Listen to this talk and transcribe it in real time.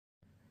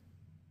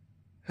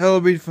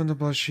Hello, beautiful the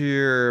Plush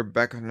here,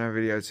 back with another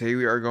video. Today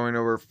we are going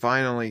over,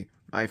 finally,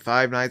 my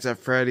Five Nights at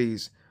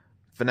Freddy's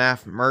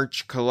Fnaf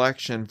merch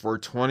collection for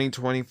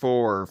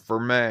 2024 for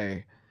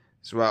May.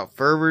 So without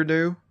further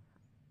ado,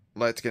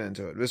 let's get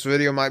into it. This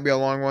video might be a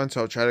long one,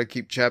 so I'll try to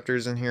keep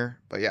chapters in here.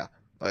 But yeah,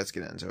 let's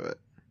get into it.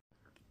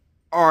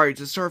 Alright,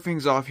 to start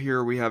things off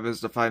here, we have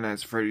the Five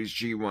Nights at Freddy's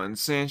G1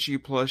 Sanshi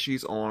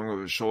plushies, along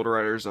with the shoulder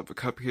riders of a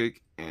cupcake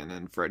and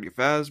then Freddy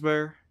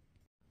Fazbear.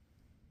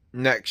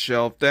 Next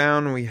shelf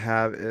down, we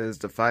have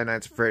the Five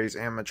Nights at Freddy's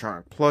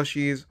animatronic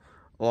plushies,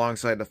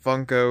 alongside the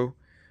Funko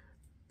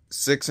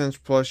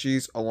 6-inch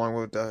plushies, along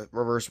with the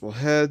reversible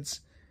heads,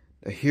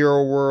 the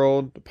Hero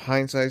World, the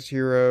Pint-Sized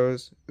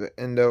Heroes, the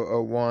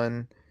Endo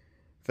 01,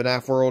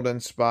 FNAF World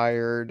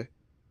inspired,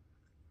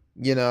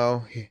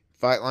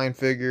 Fight Line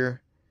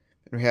figure.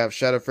 And we have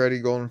Shadow Freddy,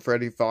 Golden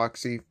Freddy,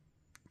 Foxy,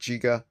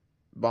 Chica,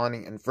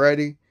 Bonnie, and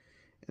Freddy.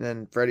 And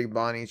then Freddy,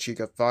 Bonnie,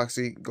 Chica,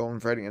 Foxy, Golden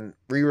Freddy, and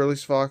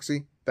re-release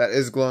Foxy. That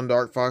is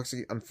glow-in-the-dark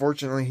Foxy.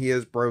 Unfortunately, he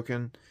is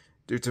broken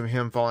due to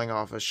him falling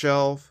off a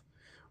shelf,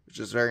 which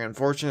is very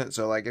unfortunate.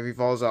 So, if he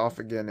falls off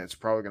again, it's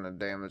probably going to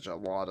damage a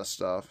lot of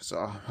stuff.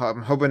 So,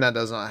 I'm hoping that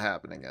does not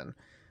happen again.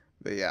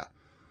 But, yeah.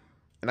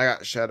 And I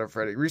got Shadow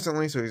Freddy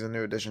recently, so he's a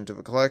new addition to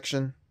the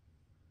collection.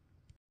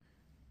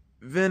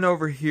 Then,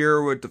 over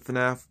here with the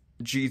FNAF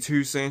G2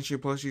 Sanshi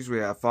plushies, we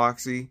have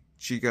Foxy,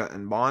 Chica,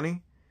 and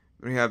Bonnie.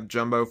 We have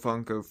Jumbo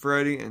Funko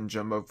Freddy and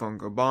Jumbo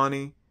Funko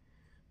Bonnie.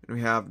 And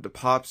we have the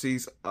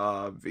Popsies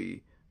of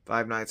the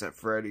Five Nights at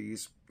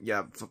Freddy's.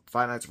 Yeah,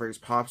 Five Nights at Freddy's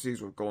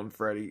Popsies with Golden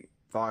Freddy,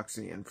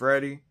 Foxy, and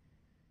Freddy.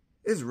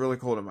 It's really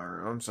cold in my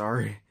room, I'm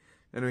sorry.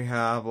 And we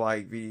have,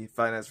 the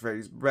Five Nights at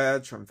Freddy's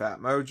badge from Fat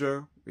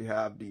Mojo. We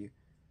have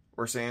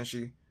or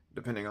Sanshi,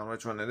 depending on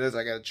which one it is,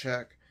 I gotta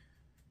check.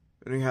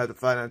 And we have the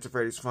Five Nights at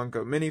Freddy's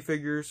Funko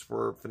minifigures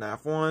for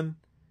FNAF 1. And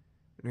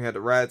we had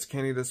the Rad's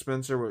Candy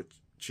Dispenser with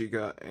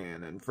Chica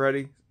and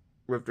Freddy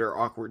with their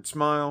awkward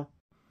smile.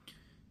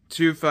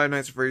 2 Five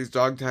Nights at Freddy's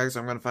dog tags.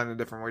 I'm going to find a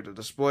different way to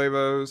display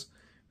those.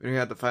 Then we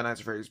had the Five Nights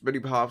at Freddy's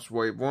Bitty Pops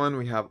Wave 1.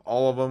 We have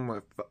all of them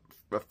with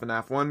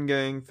FNAF 1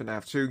 gang,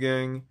 FNAF 2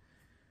 gang,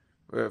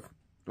 with,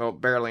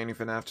 barely any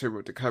FNAF 2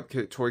 with the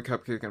Cupcake, Toy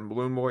Cupcake and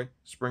Balloon Boy,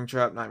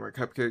 Springtrap, Nightmare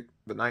Cupcake,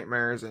 The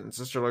Nightmares, and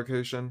Sister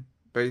Location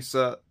base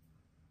set.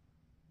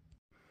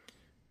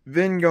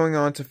 Then going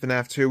on to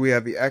FNAF 2, we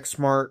have the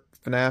X-Mart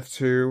FNAF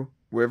 2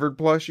 Withered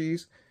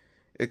plushies.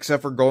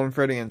 Except for Golden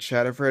Freddy and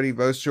Shadow Freddy,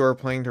 those two are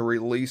planning to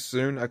release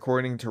soon,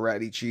 according to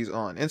Ratty Cheese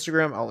on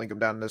Instagram. I'll link them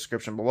down in the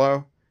description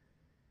below,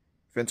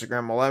 if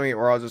Instagram will let me,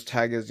 or I'll just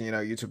tag his,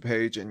 YouTube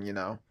page, and,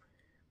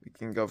 we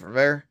can go from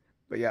there.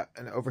 But yeah,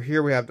 and over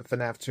here we have the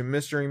FNAF 2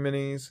 Mystery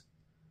Minis.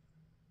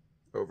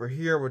 Over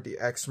here with the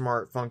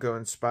X-Mart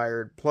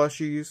Funko-inspired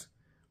plushies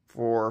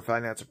for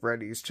Five Nights at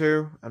Freddy's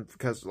 2, and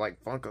because,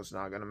 Funko's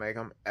not going to make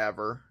them,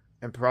 ever.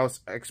 And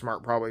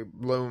X-Mart probably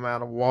blew them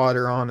out of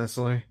water,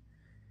 honestly.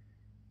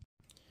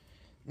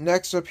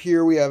 Next up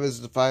here we have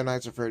the Five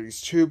Nights at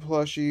Freddy's 2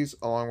 plushies,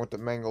 along with the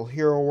Mangle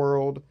Hero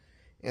World,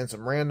 and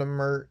some random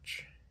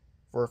merch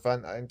for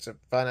Five Nights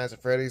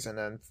at Freddy's, and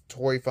then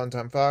Toy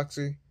Funtime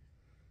Foxy.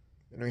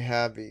 Then we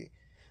have the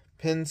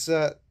pin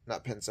set,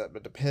 not pin set,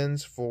 but the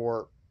pins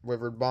for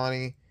Withered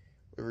Bonnie,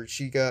 Withered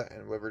Chica,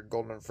 and Withered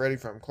Golden Freddy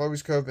from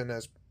Chloe's Cove, and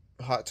as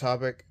Hot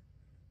Topic,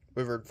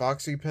 Withered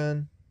Foxy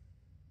pin.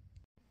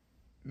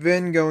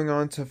 Then going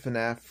on to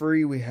FNAF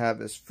Free, we have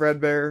this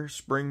Fredbear,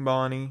 Spring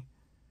Bonnie,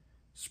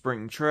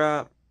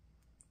 Springtrap,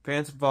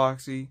 Phantom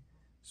Foxy,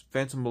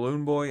 Phantom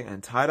Balloon Boy,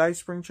 and Tie-Dye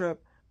Springtrap.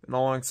 And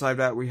alongside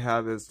that we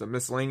have the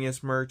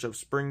miscellaneous merch of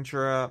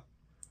Springtrap,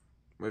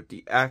 with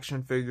the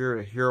action figure,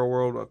 the Hero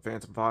World of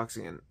Phantom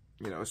Foxy and,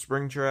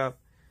 Springtrap.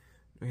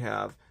 We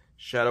have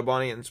Shadow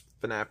Bonnie and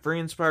FNAF 3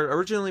 inspired.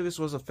 Originally this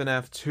was a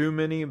FNAF 2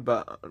 mini,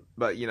 but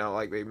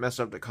they messed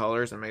up the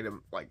colors and made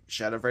him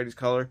Shadow Freddy's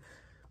color.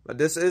 But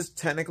this is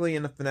technically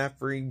in the FNAF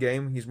 3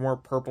 game. He's more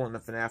purple in the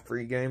FNAF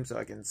 3 game, so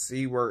I can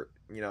see where,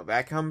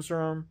 that comes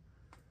from.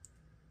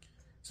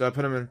 So I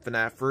put him in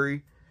FNAF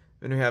 3.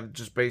 Then we have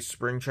just base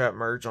Springtrap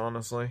merch,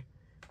 honestly.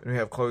 Then we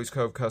have Chloe's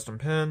Cove custom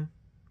pin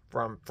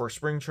for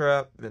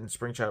Springtrap. Then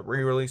Springtrap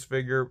re-release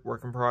figure,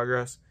 work in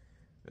progress.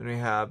 Then we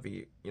have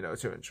the,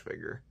 2-inch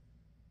figure.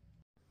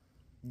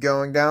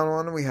 Going down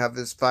one, we have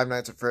this Five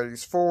Nights at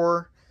Freddy's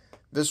 4.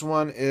 This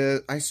one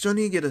is, I still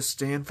need to get a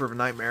stand for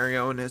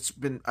Nightmario,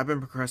 and I've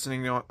been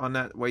procrastinating on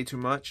that way too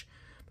much.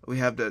 But we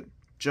have the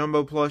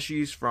Jumbo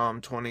plushies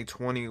from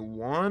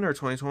 2021 or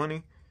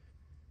 2020.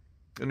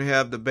 Then we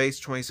have the base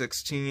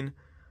 2016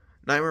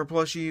 Nightmare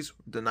plushies,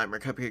 the Nightmare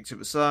Cupcake to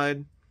the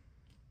side.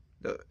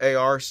 The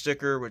AR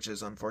sticker, which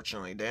is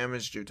unfortunately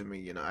damaged due to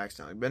me,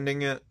 accidentally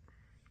bending it.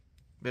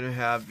 Then we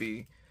have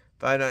the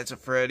Five Nights at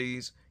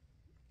Freddy's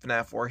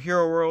FNAF 4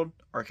 Hero World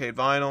arcade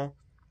vinyl.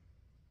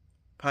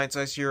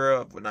 Pint-Sized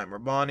Hero with Nightmare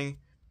Bonnie,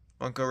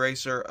 Funko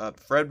Racer of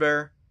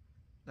Fredbear,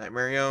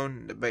 Nightmare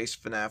Own, the base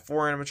FNAF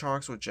 4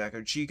 animatronics with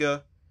Jacko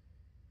Chica.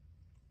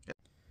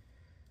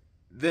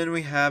 Then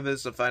we have the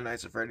Five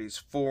Nights at Freddy's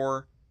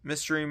 4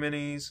 Mystery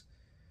Minis,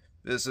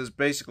 This is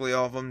basically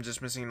all of them,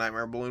 just missing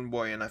Nightmare Balloon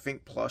Boy and I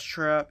think Plush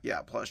Trap.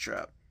 Yeah, Plush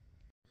Trap.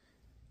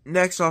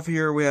 Next off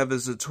here we have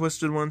is the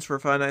Twisted ones for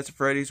Five Nights at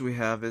Freddy's. We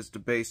have is the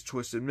base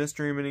Twisted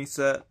Mystery mini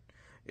set,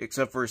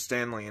 except for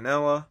Stanley and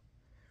Ella.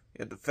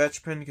 We have the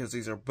Fetch Pin because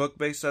these are book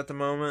based at the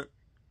moment.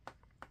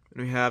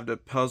 And we have the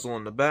Puzzle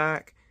in the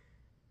back,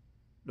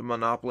 the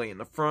Monopoly in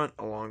the front,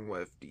 along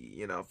with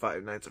the,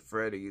 Five Nights at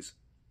Freddy's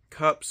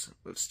cups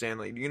with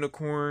Stanley the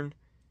Unicorn,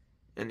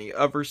 and the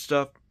other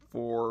stuff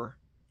for,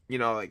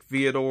 like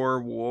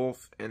Theodore,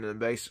 Wolf, and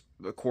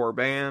the core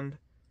band,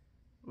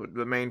 with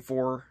the main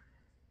four.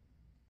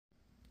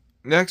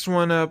 Next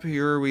one up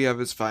here we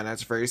have is Five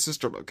Nights at Freddy's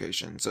sister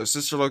location. So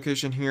sister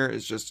location here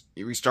is just,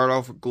 we start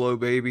off with Glow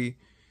Baby,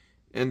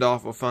 end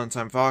off with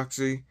Funtime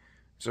Foxy.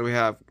 So we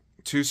have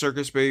 2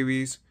 Circus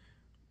Babies,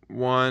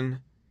 1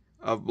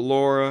 of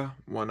Laura,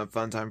 1 of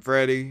Funtime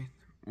Freddy,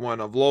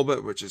 1 of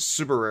Lolbit, which is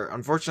super rare.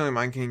 Unfortunately,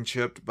 mine came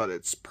chipped, but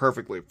it's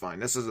perfectly fine.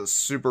 This is a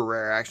super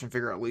rare action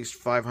figure, at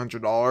least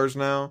 $500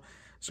 now.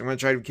 So I'm going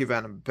to try to keep it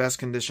in the best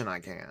condition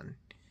I can.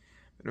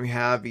 And we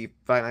have the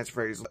Five Nights at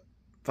Freddy's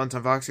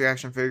Funtime Foxy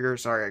action figure.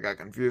 Sorry, I got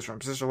confused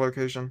from sister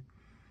location.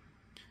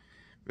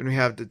 Then we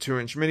have the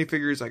 2-inch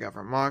minifigures I got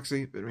from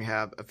Moxie. Then we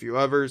have a few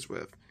others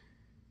with,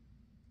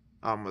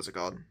 what's it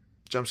called?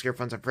 Jumpscare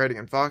Funtime Freddy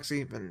and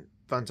Foxy. Then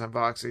Funtime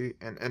Foxy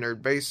and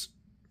Ennard base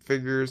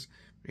figures.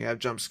 We have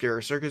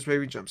Jumpscare Circus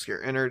Baby,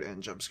 Jumpscare Ennard,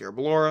 and Jumpscare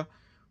Ballora.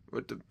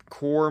 With the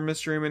core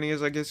mystery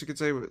minis, I guess you could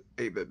say, with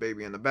 8-Bit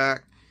Baby in the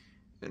back.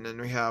 And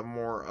then we have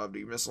more of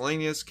the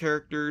miscellaneous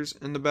characters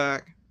in the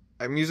back.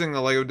 I'm using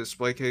a Lego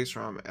display case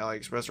from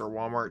AliExpress or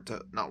Walmart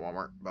not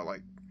Walmart, but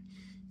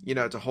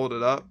to hold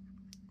it up.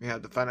 We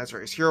have the Five Nights at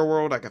Freddy's Hero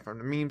World I got from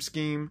the Meme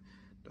Scheme,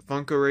 the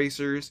Funko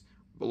Racers,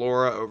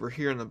 Ballora over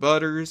here in the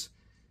Butters,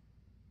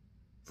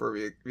 for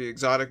the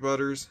exotic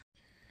Butters.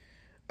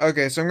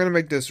 Okay, so I'm going to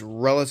make this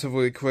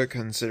relatively quick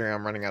considering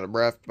I'm running out of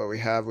breath, but we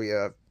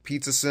have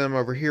Pizza Sim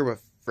over here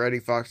with Freddy,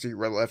 Foxy,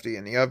 Red Lefty,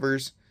 and the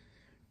others.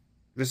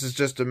 This is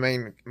just the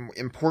main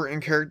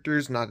important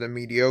characters, not the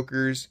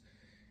mediocres.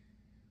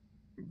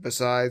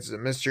 Besides the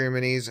mystery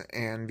minis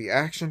and the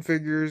action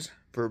figures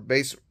for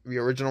the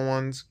original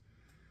ones.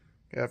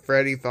 We have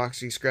Freddy,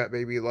 Foxy, Scrap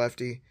Baby,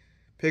 Lefty,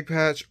 Pig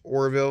Patch,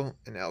 Orville,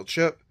 and El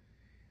Chip.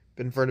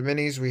 Then for the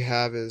minis we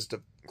have is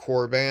the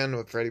core band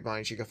with Freddy,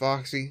 Bonnie, Chica,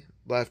 Foxy,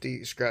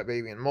 Lefty, Scrap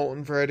Baby, and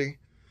Molten Freddy,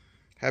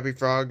 Happy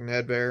Frog,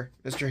 Ned Bear,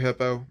 Mr.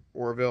 Hippo,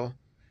 Orville,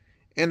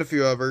 and a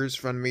few others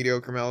from the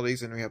mediocre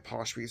melodies. And we have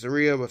Posh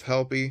Pizzeria with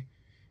Helpy,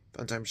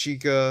 Funtime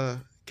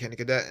Chica, Candy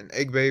Cadet, and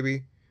Egg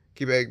Baby.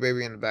 Keep Egg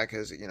Baby in the back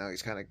because,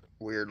 he's kind of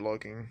weird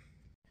looking.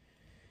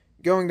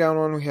 Going down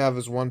one, we have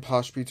is 1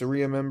 Posh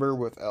Pizzeria member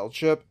with El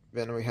Chip.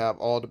 Then we have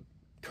all the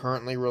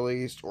currently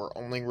released or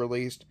only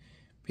released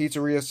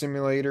Pizzeria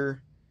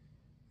Simulator,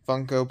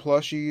 Funko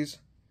plushies.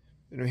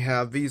 Then we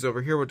have these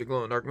over here with the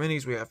glow-in-the-dark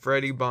minis. We have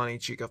Freddy, Bonnie,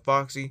 Chica,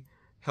 Foxy,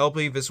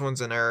 Helpy. This one's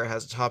an error,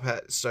 has a top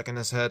hat stuck in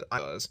his head.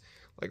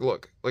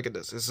 Look at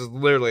this. This is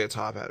literally a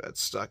top hat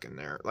that's stuck in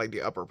there, like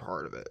the upper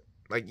part of it.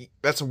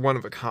 That's one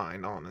of a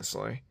kind,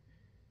 honestly.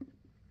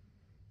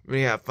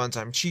 We have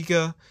Funtime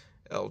Chica,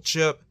 El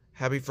Chip,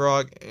 Happy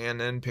Frog, and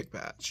then Pig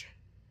Patch.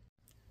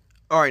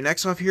 Alright,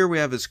 next off here we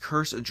have is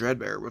Curse of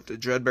Dreadbear with the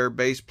Dreadbear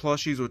base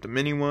plushies with the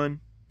mini one.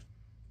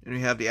 And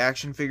we have the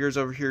action figures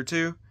over here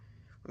too,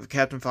 with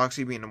Captain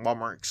Foxy being a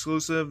Walmart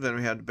exclusive. Then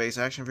we have the base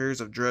action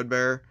figures of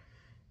Dreadbear,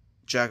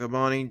 Jack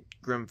O'Bonnie,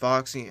 Grim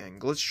Foxy, and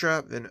Glitch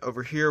Trap. Then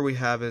over here we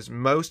have is 3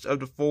 of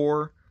the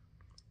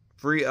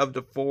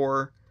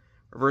 4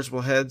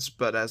 reversible heads,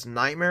 but as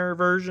nightmare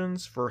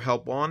versions for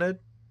Help Wanted.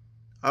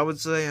 I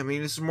would say,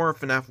 this is more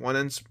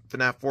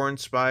FNAF 4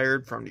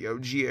 inspired from the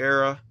OG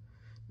era,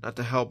 not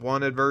the Help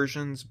Wanted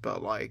versions,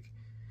 but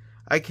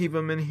I keep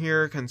them in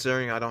here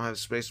considering I don't have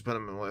space to put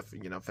them in with,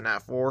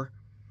 FNAF 4.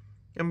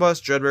 And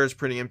plus, Dreadbear is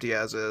pretty empty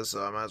as is,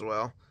 so I might as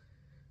well.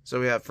 So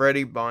we have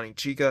Freddy, Bonnie,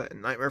 Chica, in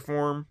nightmare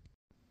form.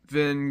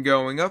 Then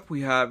going up,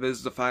 we have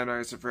is the Five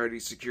Nights at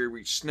Freddy's Secure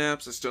Reach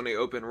Snaps. I still need to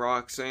open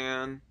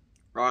Roxanne,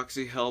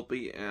 Roxy,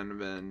 Helpy, and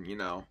then,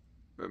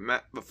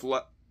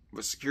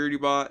 with Security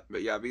Bot.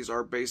 But yeah, these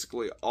are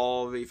basically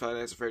all the Five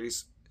Nights at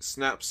Freddy's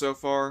snaps so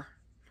far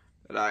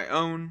that I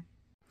own.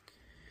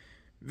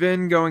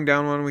 Then going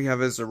down one, we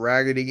have is the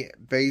Raggedy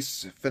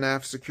base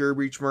FNAF Secure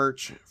Breach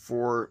merch.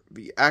 For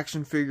the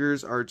action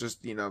figures are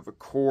just, the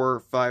core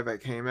 5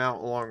 that came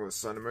out, along with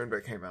Sun and Moon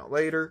that came out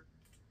later.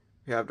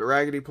 We have the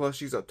Raggedy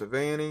plushies up to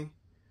Vanny.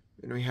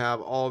 Then we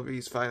have all of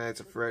these Five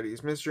Nights at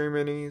Freddy's mystery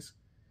minis.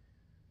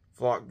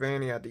 Flock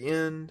Vanny at the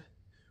end.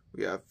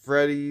 We have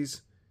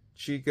Freddy's,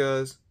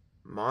 Chica's,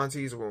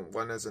 Monty's,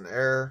 one is an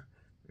error.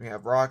 We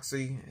have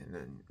Roxy, and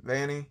then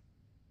Vanny.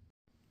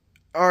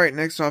 Alright,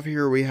 next off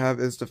here we have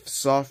is the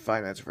soft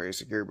Five Nights at Freddy's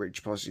Secure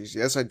Breach plushies.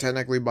 Yes, I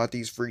technically bought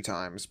these 3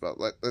 times, but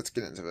let's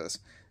get into this.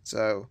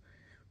 So,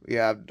 we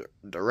have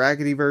the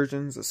Raggedy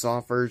versions, the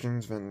soft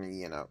versions, and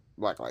the,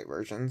 blacklight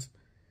versions.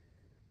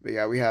 But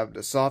yeah, we have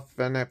the soft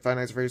Five Nights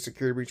at Freddy's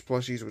Secure Breach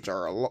plushies, which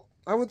are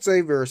I would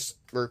say their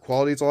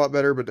quality is a lot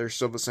better, but they're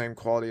still the same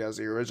quality as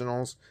the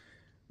originals.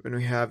 Then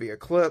we have the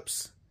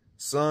Eclipse,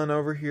 Sun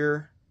over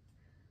here.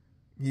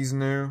 He's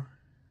new.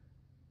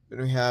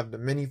 Then we have the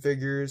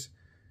minifigures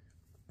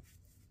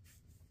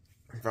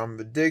from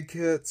the dig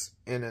kits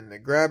and then the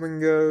grab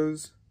and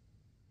goes.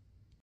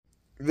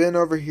 Then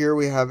over here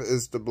we have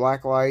is the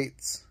black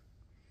lights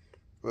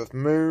with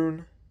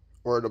Moon,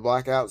 or the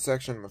blackout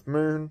section with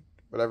Moon,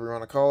 whatever you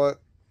want to call it.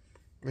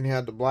 Then you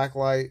have the black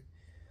light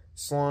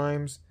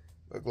slimes,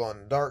 the glow in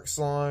the dark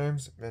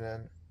slimes, and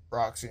then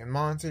Roxy and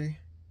Monty.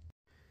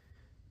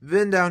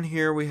 Then down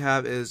here we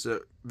have is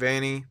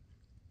Vanny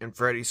and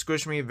Freddy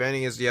Squish Me.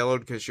 Vanny is yellowed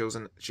because she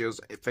was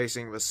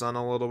facing the sun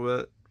a little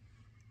bit.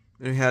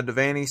 Then we had the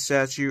Vanny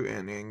statue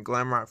and then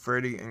Glamrock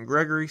Freddy and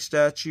Gregory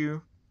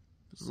statue.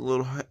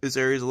 This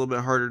area is a little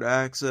bit harder to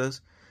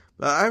access,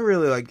 but I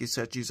really like these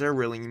statues. They're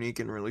really unique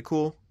and really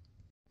cool.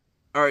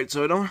 Alright,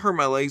 so I don't hurt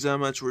my legs that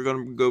much. We're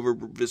going to go over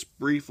this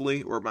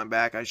briefly, or my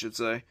back, I should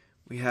say.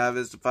 We have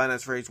is the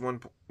Finance Freddy's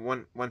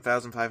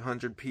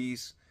 1,500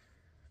 piece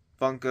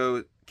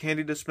Funko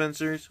candy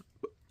dispensers,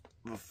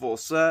 the full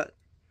set.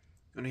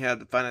 Then we have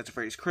the Finance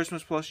Freddy's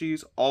Christmas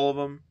plushies, all of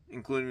them,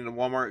 including the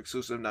Walmart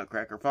exclusive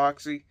Nutcracker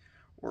Foxy,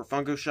 or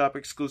Funko Shop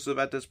exclusive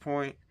at this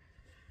point.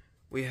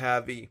 We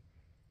have the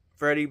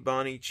Freddy,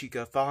 Bonnie,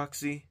 Chica,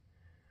 Foxy,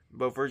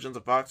 both versions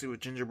of Foxy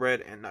with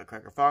Gingerbread and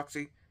Nutcracker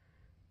Foxy.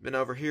 Then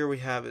over here we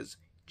have is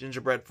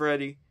Gingerbread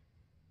Freddy,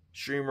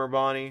 Streamer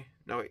Bonnie,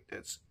 no wait,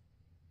 it's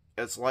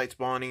Lights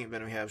Bonnie.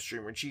 Then we have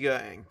Streamer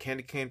Chica and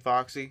Candy Cane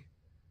Foxy.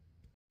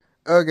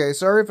 Okay,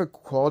 sorry if the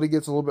quality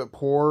gets a little bit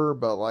poorer,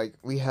 but like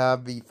we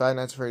have the Five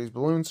Nights at Freddy's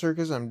Balloon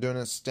Circus. I'm doing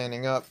this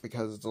standing up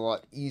because it's a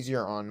lot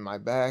easier on my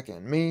back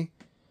and me.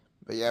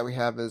 But yeah, we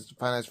have this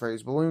Five Nights at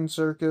Freddy's Balloon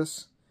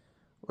Circus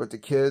with the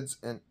kids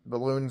and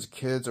balloons,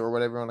 kids, or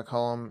whatever you want to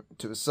call them,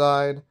 to the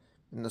side,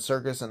 and the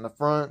circus in the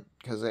front,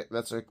 because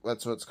that's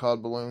what it's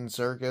called, Balloon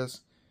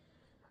Circus.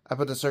 I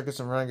put the circus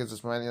in front because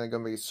it's mainly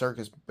going to be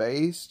circus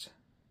based.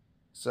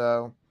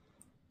 So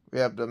we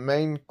have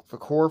the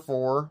core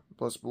four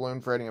plus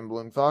Balloon Freddy and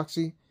Balloon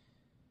Foxy.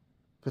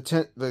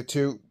 The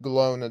two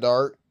glow in the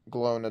dark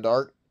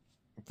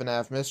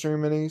Fnaf mystery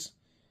minis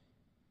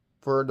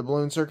for the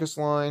Balloon Circus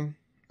line.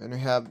 And we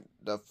have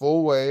the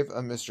full wave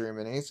of mystery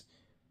minis,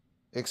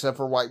 except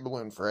for White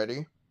Balloon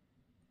Freddy,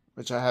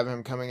 which I have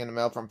him coming in the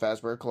mail from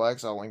Fazbear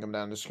Collects. I'll link him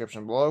down in the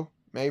description below,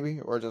 maybe,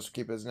 or just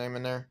keep his name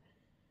in there.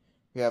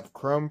 We have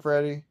Chrome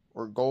Freddy,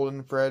 or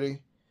Golden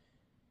Freddy.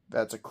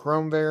 That's a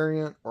Chrome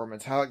variant, or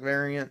Metallic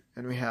variant.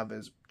 And we have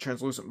his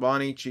Translucent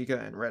Bonnie, Chica,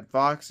 and Red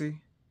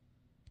Foxy.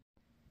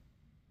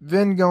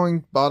 Then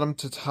going bottom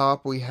to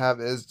top, we have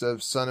is the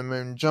Sun and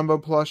Moon Jumbo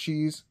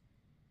plushies,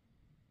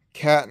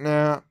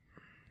 Catnap.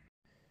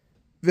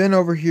 Then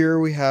over here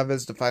we have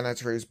is the Five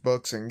Nights at Freddy's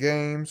books and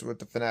games with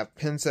the FNAF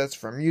pin sets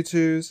from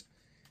U2's.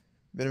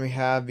 Then we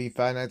have the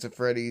Five Nights at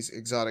Freddy's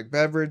exotic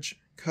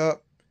beverage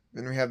cup.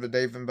 Then we have the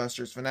Dave &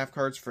 Buster's FNAF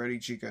cards, Freddy,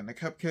 Chica, and the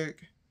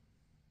Cupcake.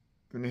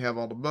 Then we have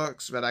all the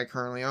books that I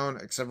currently own,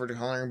 except for the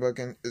coloring book.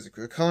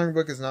 The coloring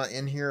book is not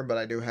in here, but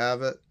I do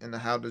have it in the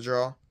How to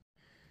Draw.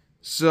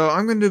 So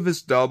I'm going to do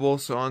this double.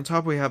 So on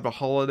top we have the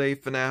holiday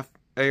FNAF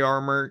AR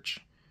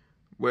merch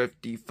with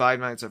the Five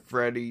Nights at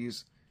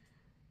Freddy's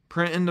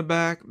print in the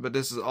back, but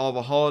this is all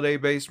the holiday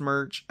based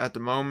merch at the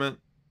moment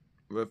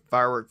with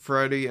Firework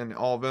Freddy and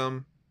all of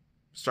them,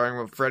 starting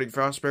with Freddy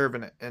Frostbear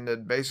and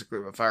ended basically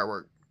with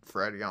Firework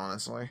Freddy,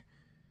 honestly.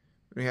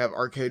 We have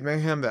Arcade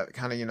Mayhem that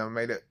kind of,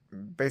 made it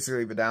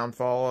basically the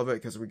downfall of it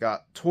because we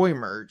got toy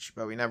merch,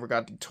 but we never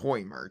got the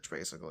toy merch,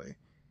 basically.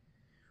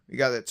 We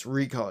got its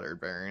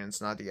recolored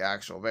variants, not the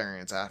actual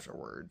variants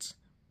afterwards,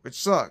 which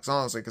sucks,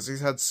 honestly, because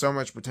he's had so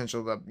much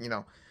potential that,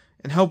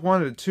 and Help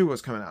Wanted 2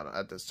 was coming out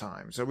at this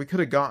time, so we could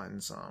have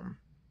gotten some.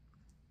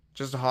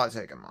 Just a hot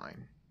take of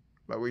mine.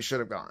 But we should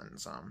have gotten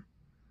some.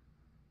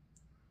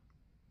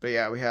 But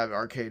yeah, we have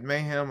Arcade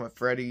Mayhem with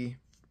Freddy,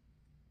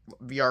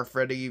 VR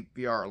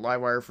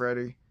Livewire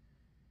Freddy.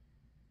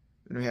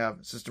 Then we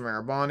have Sister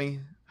Mara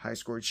Bonnie, High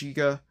Score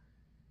Chica,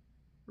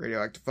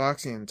 Radioactive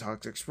Foxy, and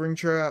Toxic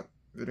Springtrap.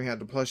 Then we had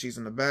the plushies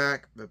in the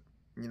back, the,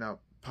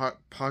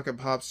 pocket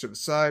pops to the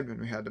side. Then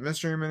we had the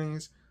mystery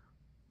minis.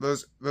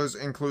 Those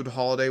include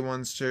holiday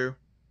ones too.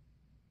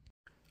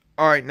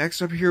 Alright, next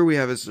up here we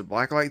have is the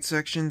blacklight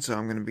section, so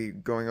I'm going to be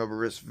going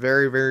over this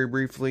very, very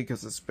briefly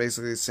because it's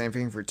basically the same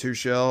thing for two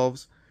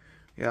shelves.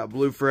 Yeah,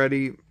 Blue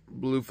Freddy,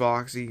 Blue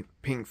Foxy,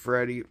 Pink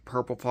Freddy,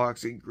 Purple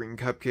Foxy, Green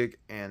Cupcake,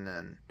 and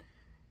then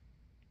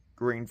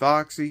Green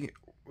Foxy.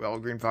 Well,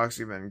 Green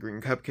Foxy, then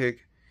Green Cupcake.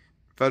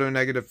 Photo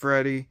Negative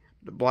Freddy,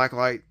 the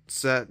blacklight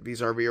set.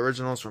 These are the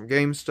originals from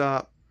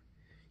GameStop.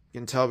 You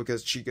can tell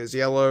because Chica's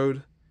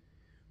yellowed.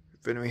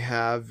 Then we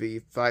have the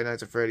Five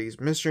Nights at Freddy's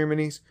Mystery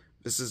Minis.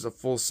 This is a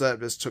full set.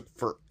 This took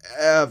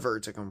forever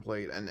to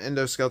complete. And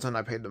Endoskeleton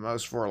I paid the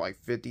most for,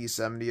 like $50,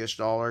 $70-ish.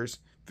 $50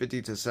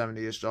 to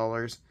 $70-ish.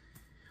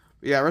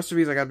 But yeah, the rest of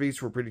these I got these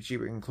for pretty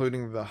cheap,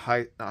 including the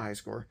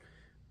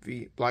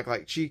the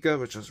Blacklight Chica,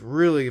 which was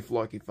really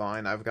lucky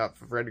find. I've got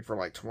Freddy for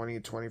like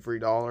 $20,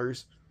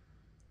 $23.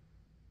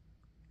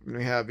 Then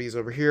we have these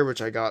over here,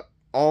 which I got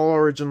all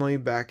originally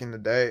back in the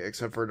day,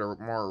 except for the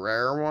more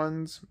rare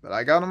ones. But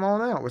I got them all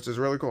now, which is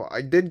really cool.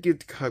 I did get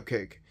the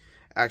Cupcake,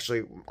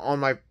 actually, on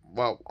my,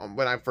 well,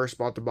 when I first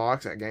bought the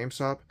box at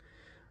GameStop.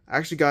 I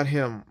actually got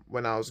him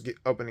when I was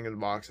opening the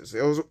boxes.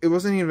 It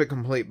wasn't even a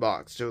complete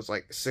box. It was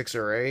like 6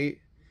 or 8.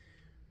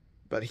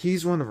 But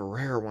he's one of the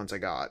rare ones I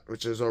got,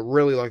 which is a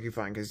really lucky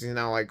find because he's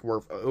now like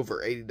worth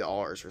over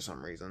 $80 for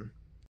some reason.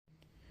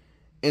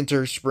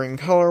 Enter spring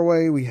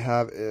colorway. We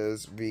have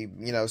is the,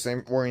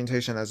 same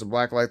orientation as the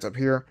black lights up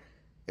here,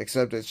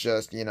 except it's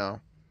just,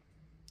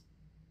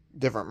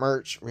 different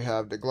merch. We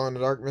have the glow in the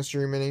dark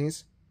mystery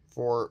minis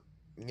for,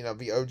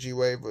 the OG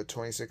wave with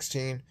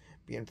 2016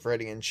 being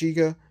Freddy and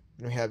Chica.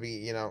 And we have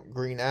the,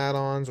 green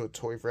add-ons with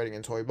Toy Freddy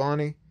and Toy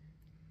Bonnie.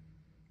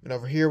 And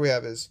over here we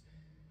have his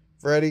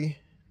Freddy,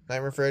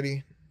 Nightmare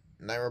Bonnie, /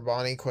 Nightmare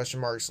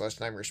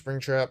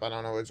Springtrap. I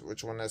don't know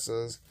which one this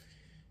is.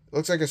 It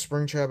looks like a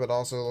Springtrap, it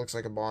also looks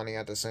like a Bonnie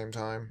at the same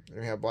time.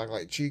 Then we have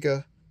Blacklight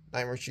Chica,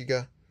 Nightmare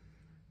Chica.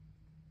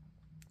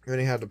 And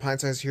then you have the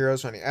Pint-Sized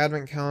Heroes from the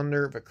Advent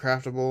Calendar, the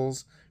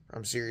Craftables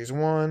from Series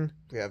 1.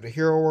 We have the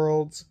Hero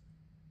Worlds.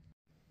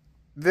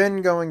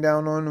 Then going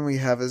down on, we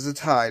have is the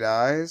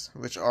tie-dyes,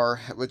 which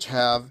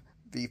have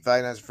the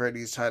Five Nights at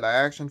Freddy's tie-dye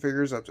action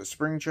figures up to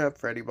Springtrap,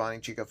 Freddy, Bonnie,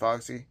 Chica,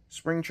 Foxy,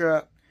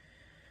 Springtrap.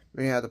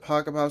 We have the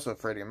Pocket Pops of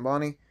Freddy and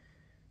Bonnie,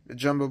 the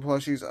Jumbo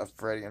plushies of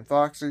Freddy and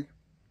Foxy.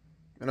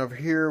 And over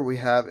here we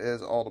have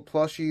is all the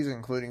plushies,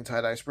 including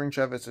tie-dye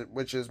Springtrap,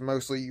 which is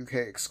mostly UK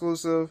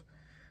exclusive.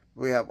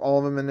 We have all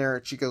of them in there.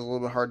 Chica's a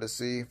little bit hard to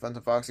see. Fun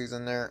and Foxy's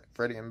in there.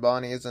 Freddy and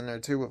Bonnie is in there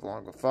too,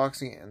 along with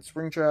Foxy and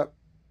Springtrap.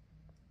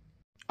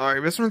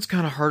 Alright, this one's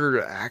kind of harder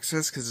to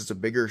access because it's a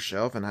bigger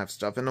shelf and have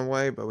stuff in the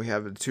way, but we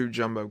have the 2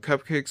 jumbo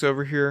cupcakes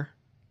over here.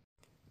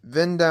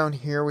 Then down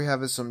here we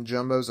have some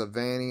jumbos of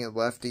Vanny,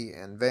 Lefty,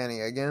 and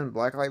Vanny. Again,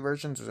 blacklight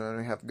versions, so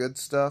we have good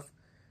stuff.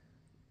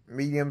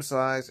 Medium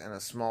size, and a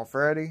small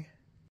Freddy.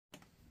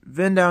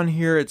 Then down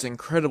here, it's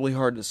incredibly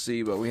hard to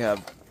see, but we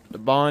have the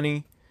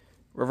Bonnie,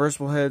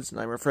 reversible heads,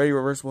 Nightmare Freddy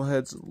reversible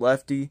heads,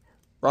 Lefty.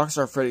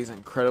 Rockstar Freddy's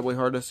incredibly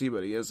hard to see,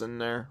 but he is in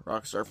there.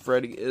 Rockstar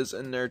Freddy is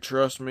in there,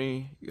 trust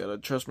me. You gotta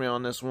trust me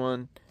on this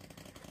one.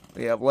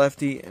 We have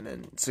Lefty, and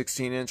then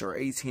 16-inch or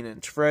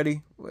 18-inch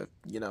Freddy, with,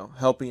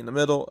 Helpy in the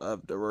middle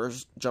of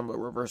the jumbo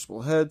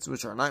reversible heads,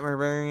 which are Nightmare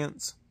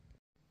variants.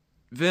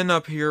 Then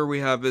up here we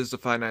have is the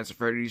Five Nights at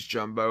Freddy's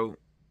Jumbo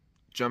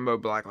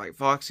Blacklight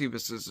Foxy.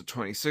 This is a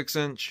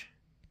 26-inch.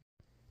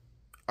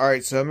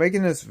 Alright, so I'm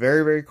making this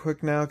very, very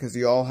quick now, because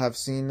you all have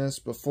seen this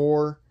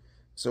before.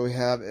 So we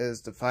have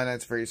is the Five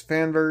Nights at Freddy's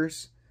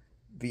Fanverse,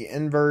 the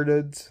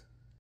Inverted,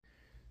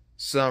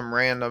 some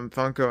random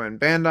Funko and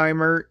Bandai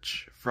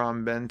merch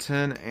from Ben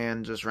 10,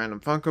 and just random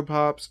Funko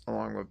Pops,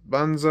 along with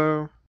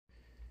Bunzo.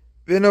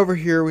 Then over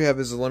here we have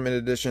his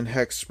limited edition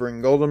Hex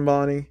Spring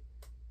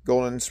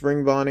Golden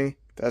Spring Bonnie,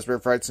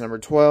 Fazbear Frights number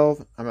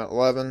 12. I'm at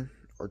 11,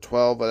 or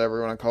 12, whatever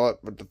you want to call it,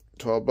 with the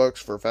 12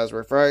 books for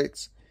Fazbear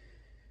Frights.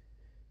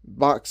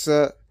 Box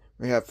set,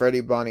 we have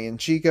Freddy, Bonnie, and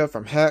Chica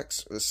from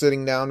Hex, with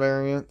sitting down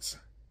variants.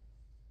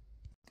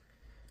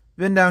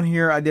 Then down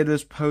here, I did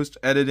this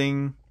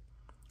post-editing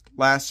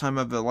last time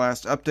of the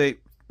last update.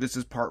 This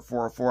is part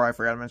 404, I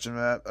forgot to mention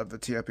that, of the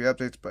TFP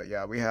updates. But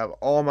yeah, we have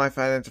all my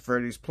Five Nights at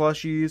Freddy's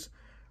plushies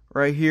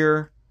right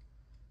here.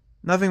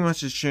 Nothing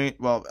much has changed.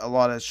 Well, a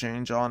lot has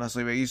changed,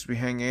 honestly. They used to be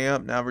hanging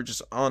up. Now we're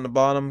just on the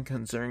bottom,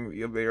 considering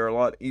they are a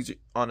lot easier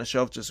on the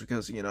shelf just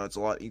because, it's a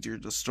lot easier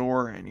to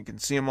store and you can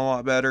see them a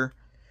lot better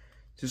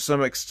to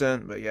some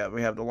extent. But yeah,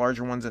 we have the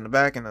larger ones in the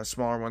back and the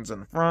smaller ones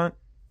in the front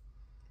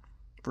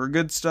for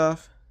good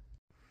stuff.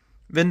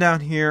 Then down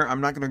here, I'm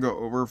not going to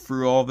go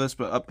through all of this,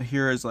 but up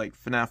here is like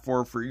Fnaf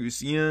 4 for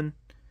UCN.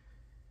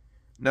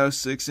 No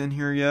 6 in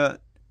here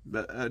yet.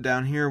 But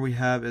down here we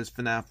have is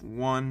Fnaf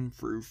 1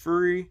 through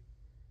 3.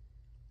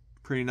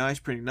 Pretty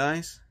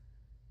nice.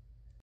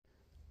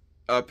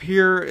 Up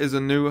here is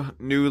a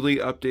newly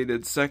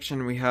updated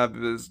section. We have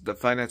is the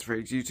Five Nights at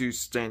Freddy's YouTube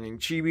standing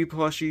chibi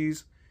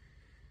plushies.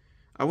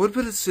 I would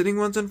put the sitting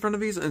ones in front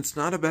of these, and it's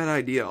not a bad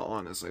idea,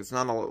 honestly. It's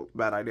not a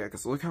bad idea,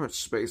 because look how much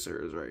space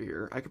there is right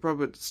here. I could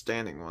probably put the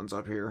standing ones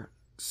up here.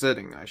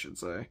 Sitting, I should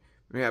say.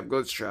 We have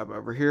Glitchtrap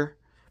over here.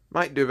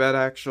 Might do that,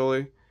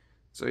 actually.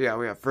 So yeah,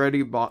 we have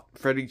Freddy,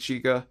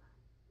 Chica,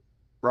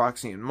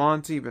 Roxy, and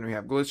Monty. Then we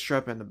have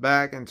Glitchtrap in the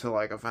back until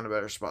I find a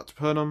better spot to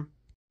put them.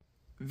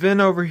 Then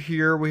over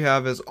here we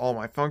have is all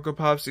my Funko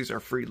Pops. These are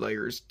 3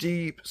 layers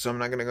deep, so I'm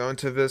not going to go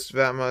into this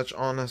that much,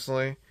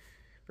 honestly.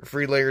 They're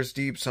 3 layers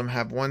deep. Some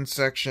have 1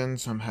 section,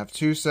 some have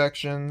 2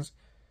 sections,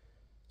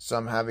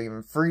 some have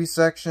even 3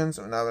 sections.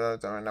 So no,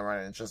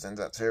 it just ends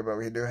at 2. But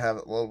we do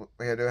have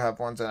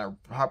ones that are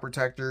pop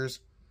protectors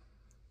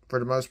for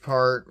the most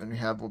part, and we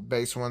have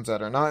base ones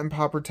that are not in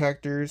pop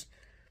protectors,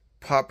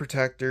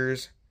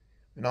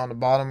 and on the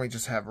bottom we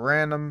just have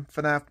random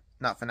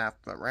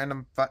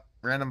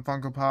random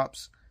Funko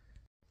Pops.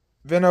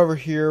 Then over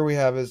here we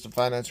have is the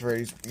Five Nights at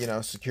Freddy's,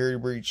 Security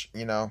Breach,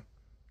 the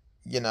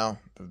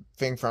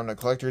thing from the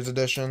Collector's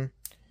Edition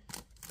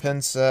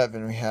pin set.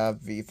 Then we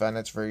have the Five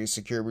Nights at Freddy's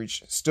Security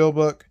Breach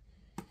Steelbook.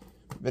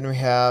 Then we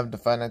have the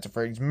Five Nights at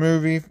Freddy's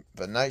movie,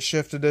 the Night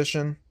Shift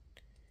edition.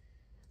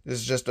 This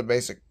is just a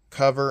basic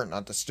cover,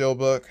 not the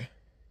steelbook.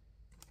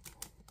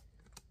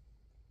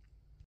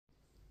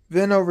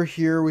 Then over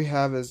here we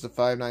have is the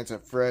Five Nights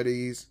at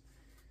Freddy's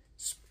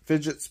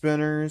fidget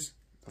spinners,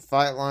 the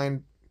Fight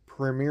Line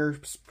Premier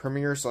 /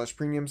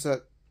 Premium set,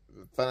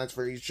 the Five Nights at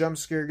Freddy's jump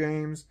scare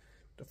games,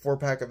 the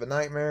 4-pack of the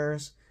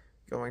Nightmares.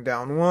 Going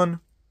down one,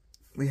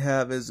 we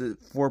have is it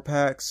 4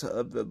 packs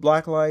of the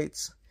Black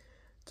Lights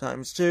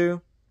times 2.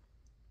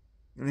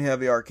 Then we have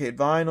the arcade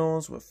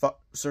vinyls with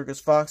Circus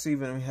Foxy.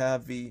 Then we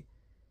have the,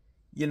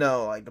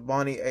 like the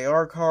Bonnie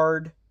AR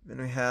card.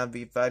 Then we have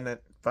the Five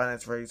Nights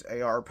at Freddy's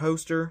AR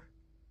poster.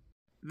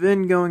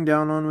 Then going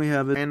down on, we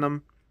have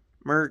random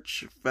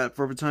merch.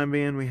 For the time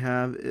being, we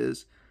have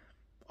is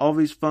all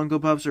these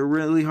Funko Pops are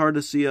really hard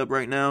to see up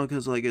right now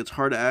because it's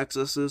hard to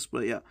access this.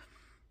 But yeah,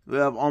 we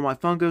have all my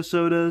Funko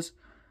Sodas,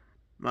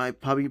 my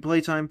Puppy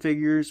Playtime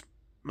figures,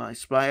 my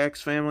Spy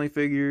X Family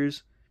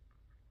figures,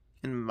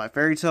 and my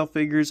Fairy Tail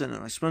figures, and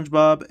then my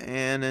SpongeBob,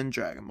 and then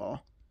Dragon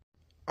Ball.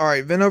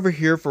 Alright, then over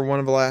here for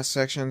one of the last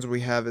sections we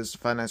have is the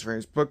Five Nights at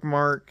Freddy's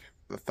bookmark,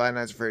 the Five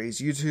Nights at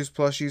Freddy's YouTube's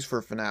plushies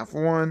for Fnaf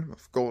 1,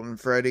 with Golden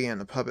Freddy and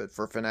the puppet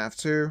for Fnaf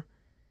 2,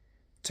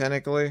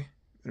 technically.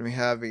 Then we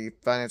have the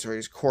Five Nights at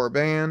Freddy's core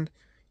band,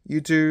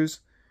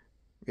 U2s.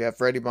 We have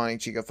Freddy, Bonnie,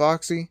 Chica,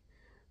 Foxy.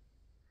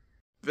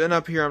 Then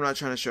up here, I'm not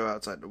trying to show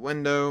outside the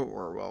window,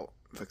 or,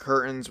 the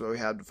curtains, but we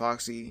have the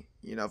Foxy,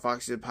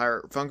 Foxy the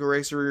Pirate Funko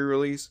Racer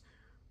re-release.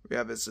 We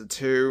have the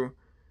 2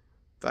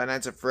 Five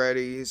Nights at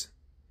Freddy's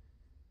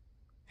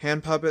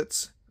hand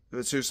puppets,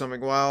 the 2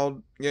 Something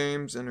Wild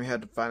games, and we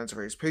had the Five Nights at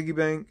Freddy's Piggy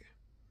Bank.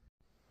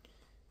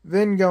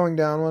 Then going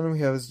down one, we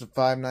have the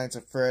Five Nights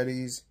at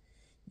Freddy's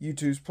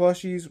U2's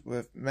plushies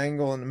with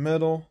Mangle in the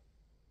middle.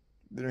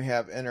 Then we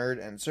have Innard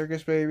and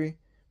Circus Baby.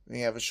 Then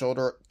we have a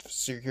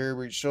security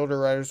breach shoulder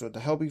riders with the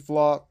Helpy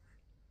Flop.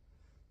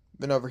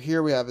 Then over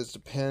here we have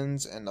the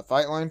pins and the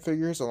Fight Line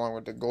figures, along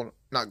with the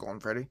Golden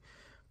Freddy,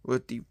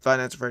 with the Five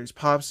Nights at Freddy's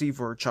Popsy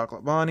for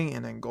Chocolate Bonnie,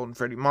 and then Golden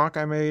Freddy mock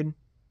I made.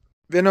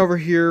 Then over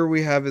here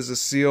we have is a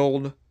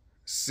sealed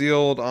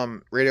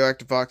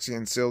Radioactive Foxy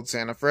and sealed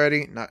Santa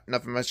Freddy.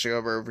 Nothing much to go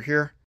over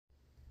here.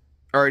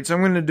 Alright, so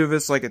I'm going to do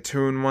this like a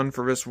 2-in-1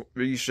 for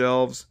these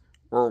shelves,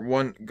 or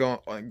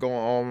going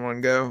all in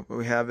one go. What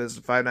we have is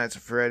the Five Nights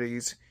at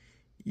Freddy's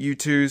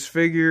U2's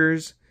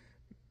figures,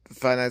 the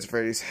Five Nights at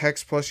Freddy's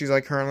Hex plushies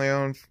I currently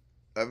own.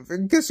 I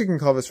guess you can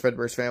call this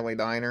Fredbear's Family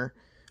Diner.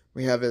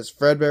 We have his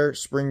Fredbear,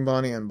 Spring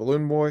Bunny, and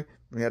Balloon Boy.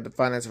 We have the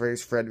Five Nights at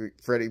Freddy's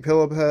Freddy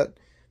Pillow Pet.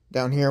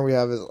 Down here we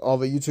have all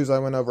the U2s I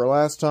went over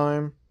last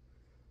time.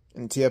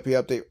 And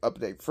TFP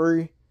update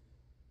free.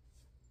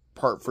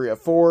 Part 3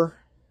 of 4.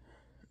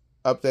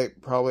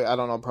 Update probably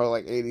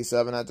like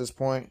 87 at this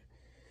point.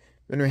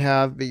 Then we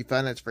have the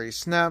Five Nights at Freddy's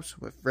Snaps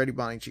with Freddy,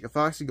 Bonnie, Chica,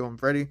 Foxy, Golden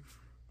Freddy,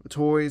 the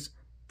toys,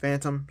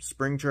 Phantom,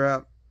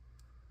 Springtrap.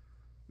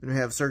 Then we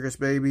have Circus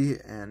Baby,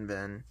 and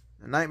then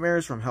the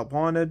Nightmares from Help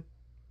Wanted.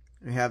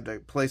 We have the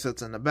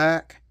playsets in the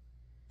back.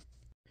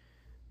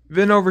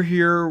 Then over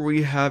here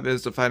we have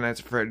is the Five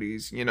Nights at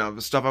Freddy's, the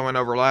stuff I went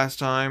over last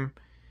time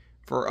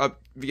for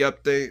the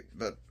update,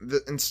 but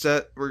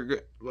instead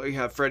we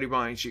have Freddy,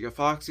 Bonnie, Chica,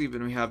 Foxy.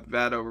 Then we have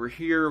that over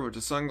here with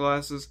the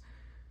sunglasses,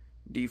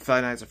 the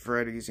Five Nights at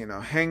Freddy's,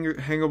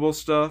 hangable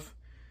stuff,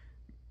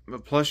 the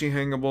plushie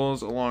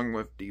hangables, along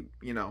with the,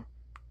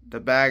 the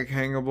bag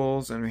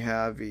hangables, and we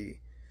have the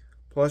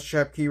plush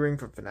trap keyring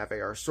from Fnaf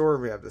AR Store.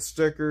 We have the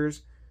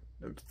stickers,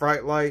 the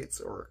Fright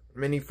Lights, or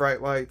mini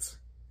Fright Lights.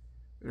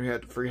 Then we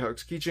have the Free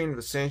Hugs keychain,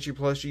 the Sanchi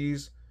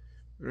plushies.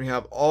 Then we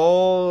have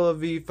all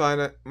of the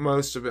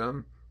most of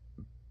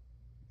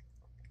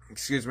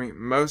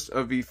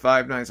the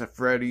Five Nights at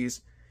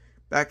Freddy's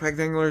backpack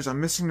danglers. I'm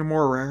missing the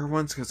more rare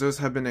ones because those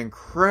have been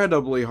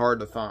incredibly hard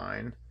to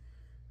find.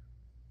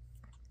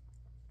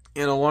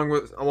 And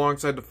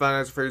alongside the Five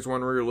Nights at Freddy's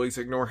one re-release,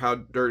 ignore how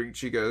dirty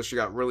Chica is. She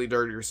got really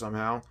dirty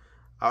somehow.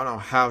 I don't know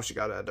how she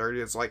got that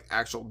dirty. It's like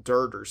actual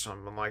dirt or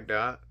something like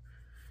that.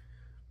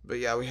 But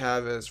yeah, we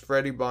have is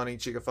Freddy, Bonnie,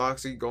 Chica,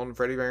 Foxy, Golden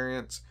Freddy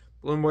variants,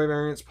 Balloon Boy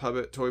variants,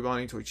 Puppet, Toy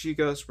Bonnie, Toy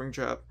Chica,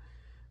 Springtrap.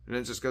 And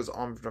it just goes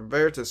on from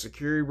there to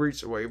Security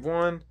Breach Wave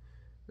 1.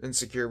 Then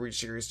Security Breach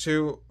Series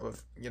 2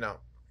 with,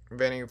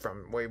 vanning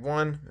from Wave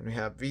 1. And we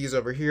have these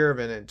over here.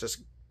 Then it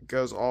just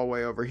goes all the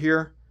way over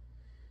here.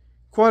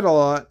 Quite a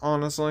lot,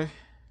 honestly.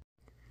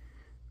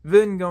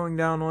 Then going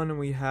down one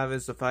we have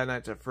is the Five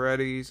Nights at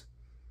Freddy's.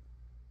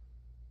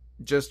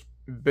 Just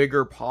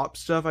bigger pop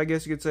stuff, I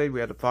guess you could say. We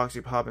had the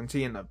Foxy Pop and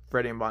Tea and the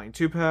Freddy and Bonnie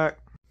 2-pack.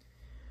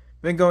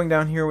 Then going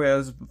down here, we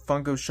have the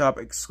Funko Shop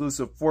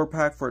exclusive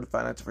 4-pack for the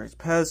Five Nights at Freddy's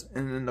Pez,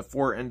 and then the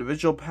 4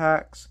 individual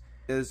packs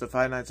is the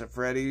Five Nights at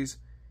Freddy's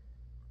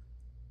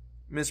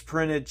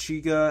misprinted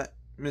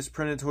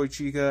Toy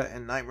Chica,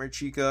 and Nightmare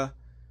Chica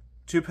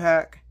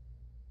 2-pack.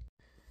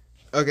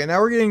 Okay, now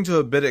we're getting to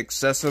a bit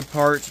excessive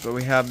parts, but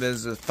we have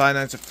this the Five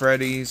Nights at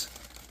Freddy's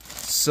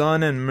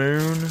Sun and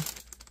Moon,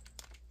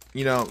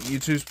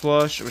 U2's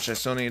plush, which I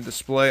still need to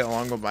display,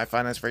 along with my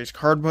Five Nights at Freddy's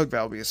card book.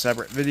 That'll be a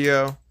separate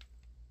video.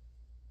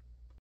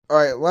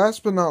 Alright,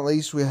 last but not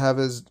least, we have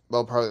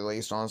well, probably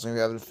least, honestly, we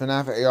have the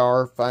Fnaf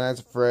AR, Five Nights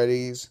at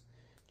Freddy's,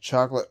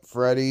 Chocolate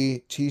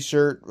Freddy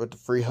t-shirt with the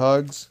free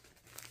hugs.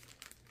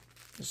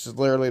 This is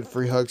literally the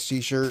free hugs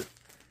t-shirt.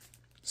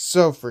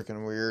 So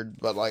freaking weird,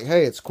 but like,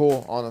 hey, it's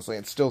cool, honestly.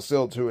 It's still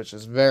sealed too, which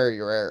is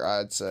very rare,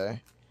 I'd say.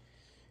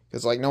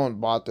 Because, like, no one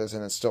bought this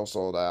and it's still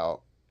sold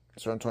out.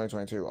 It's from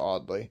 2022,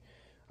 oddly.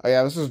 Oh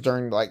yeah, this is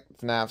during, like,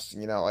 FNAF's,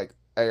 like,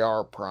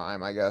 AR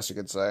prime, I guess you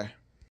could say.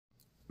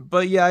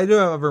 But yeah, I do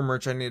have other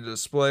merch I need to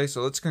display,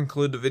 so let's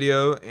conclude the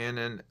video, and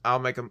then I'll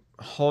make a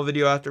whole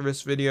video after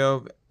this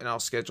video, and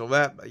I'll schedule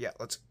that. But yeah,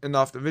 let's end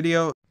off the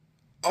video.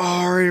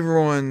 Alright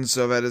everyone,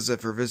 so that is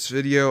it for this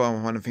video. I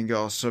want to thank you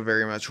all so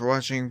very much for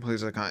watching.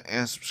 Please like, comment,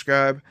 and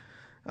subscribe.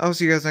 I'll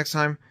see you guys next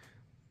time.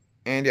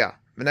 And yeah,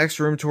 the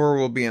next room tour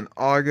will be in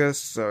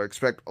August, so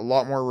expect a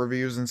lot more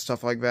reviews and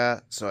stuff like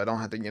that, so I don't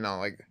have to,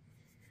 like...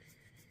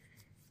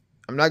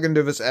 I'm not going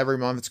to do this every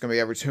month, it's going to be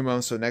every 2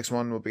 months, so the next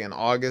one will be in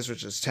August,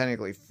 which is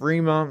technically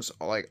 3 months,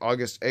 like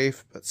August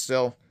 8th, but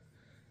still,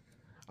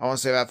 I want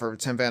to say that for the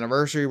 10th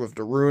anniversary with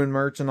the Ruin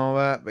merch and all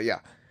that, but yeah,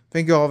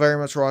 thank you all very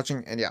much for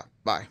watching, and yeah,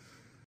 bye.